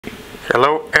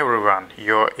Hello everyone,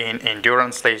 you're in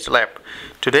Endurance Laser Lab.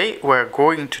 Today we're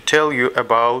going to tell you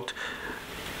about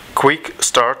quick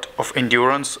start of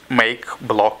Endurance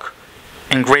MakeBlock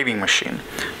engraving machine.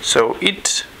 So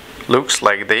it looks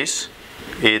like this.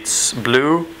 It's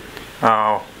blue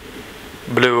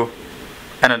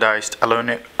anodized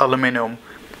aluminum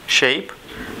shape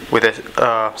with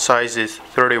a sizes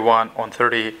 31 on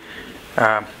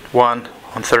 31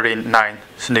 on 39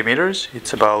 centimeters.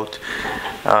 It's about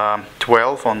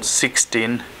 12 on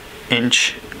 16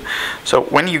 inch. So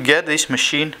when you get this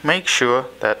machine, make sure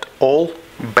that all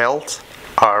belts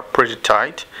are pretty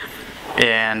tight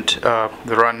and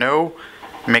there are no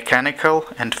mechanical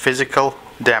and physical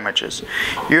damages.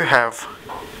 You have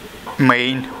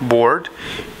main board,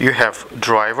 you have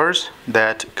drivers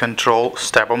that control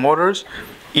stepper motors,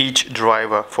 each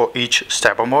driver for each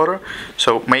stepper motor,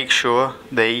 so make sure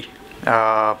they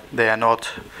do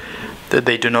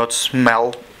not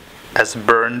smell as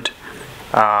burned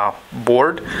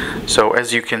board. So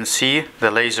as you can see,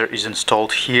 the laser is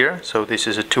installed here. So this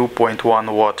is a 2.1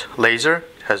 watt laser,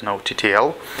 it has no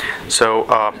TTL. So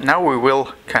now we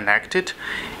will connect it,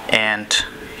 and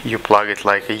you plug it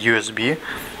like a USB.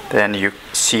 Then you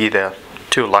see the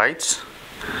two lights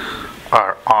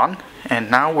are on,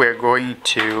 and now we're going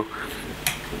to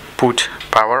put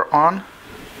power on.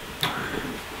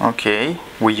 Okay,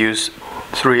 we use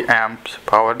 3 amps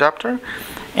power adapter,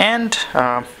 and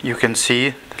you can see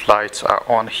the lights are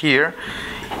on here,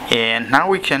 and now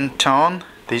we can turn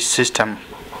this system.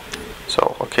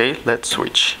 So okay, let's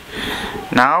switch.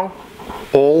 Now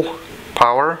all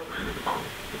power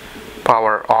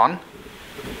on,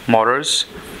 motors,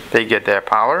 they get their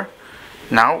power.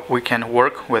 Now we can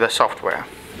work with the software.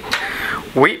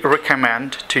 We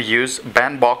recommend to use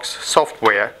Bandbox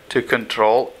software to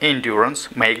control Endurance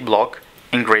MakeBlock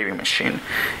engraving machine.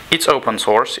 It's open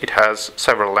source, it has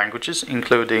several languages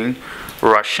including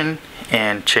Russian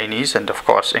and Chinese and of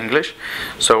course English.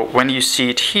 So when you see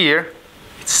it here,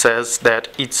 it says that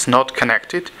it's not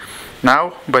connected.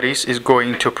 Now Boris is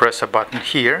going to press a button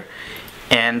here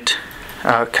and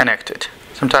connect it.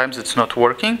 Sometimes it's not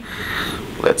working.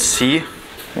 Let's see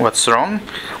what's wrong.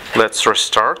 Let's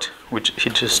restart, which he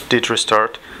just did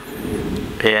restart,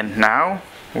 and now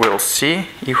we'll see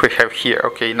if we have here.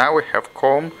 Okay, now we have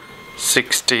COM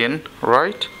 16,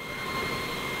 right?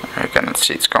 I cannot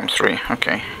see, it's COM 3.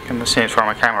 Okay, I can see it from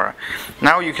my camera.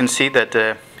 Now you can see that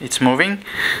it's moving.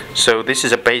 So this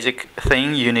is a basic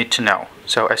thing you need to know.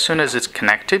 So as soon as it's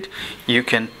connected, you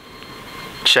can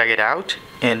check it out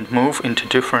and move into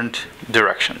different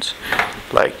directions.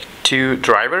 Like two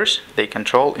drivers, they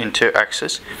control into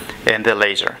axis, and the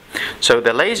laser. So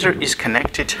the laser is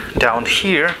connected down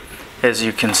here. As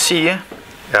you can see,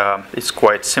 it's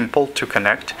quite simple to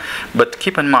connect, but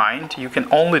keep in mind you can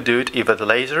only do it if the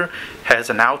laser has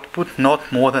an output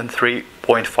not more than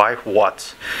 3.5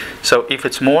 watts. So if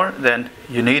it's more, then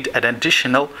you need an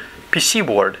additional PC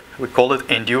board. We call it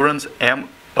Endurance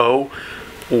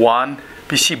M01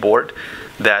 PC board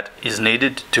that is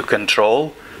needed to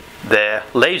control the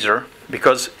laser,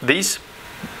 because this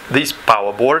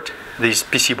power board, this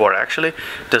PC board actually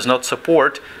does not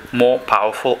support more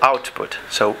powerful output,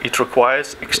 so it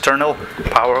requires external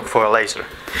power for a laser.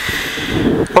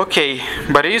 Okay,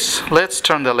 Boris, let's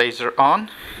turn the laser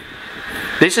on.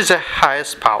 This is the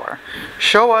highest power.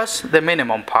 Show us the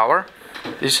minimum power.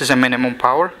 This is a minimum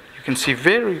power. You can see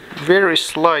very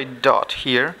slight dot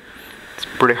here. It's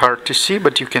pretty hard to see,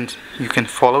 but you can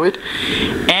follow it.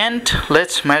 And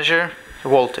let's measure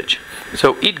voltage.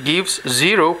 So it gives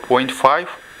 0.5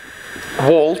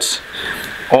 volts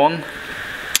on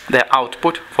the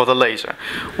output for the laser.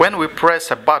 When we press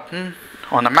a button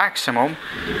on a maximum,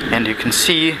 and you can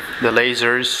see the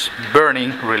laser is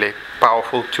burning, really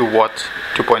powerful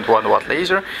 2.1 watt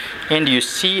laser, and you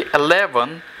see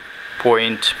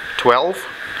 11.12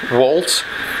 volts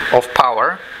of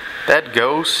power that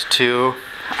goes to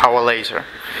our laser.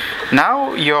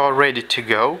 Now you're ready to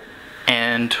go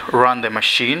and run the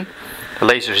machine. The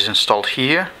laser is installed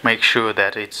here. Make sure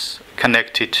that it's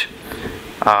connected,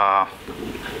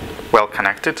 well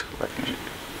connected. Let me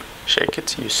shake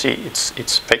it. You see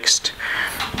it's fixed,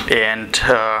 and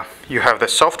you have the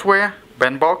software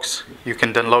Bandbox. You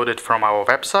can download it from our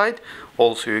website.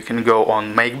 Also, you can go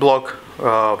on MakeBlock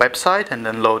website and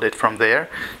then load it from there.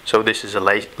 So this is the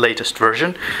latest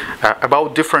version.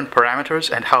 About different parameters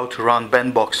and how to run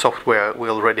Bandbox software, we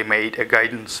already made a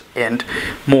guidance and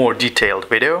more detailed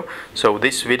video. So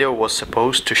this video was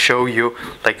supposed to show you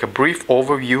like a brief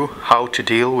overview how to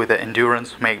deal with the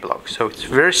Endurance MakeBlock. So it's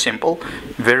very simple,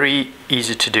 very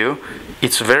easy to do.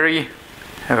 It's very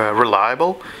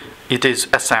reliable. it is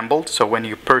assembled. So when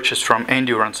you purchase from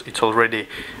Endurance, it's already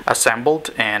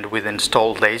assembled and with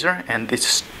installed laser, and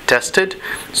it's tested.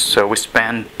 So we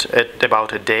spent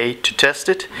about a day to test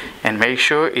it and make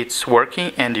sure it's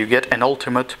working and you get an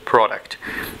ultimate product.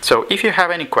 So if you have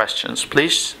any questions,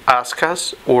 please ask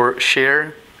us or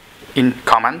share in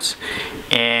comments,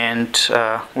 and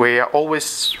we are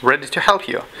always ready to help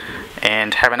you.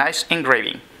 And have a nice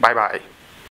engraving. Bye bye.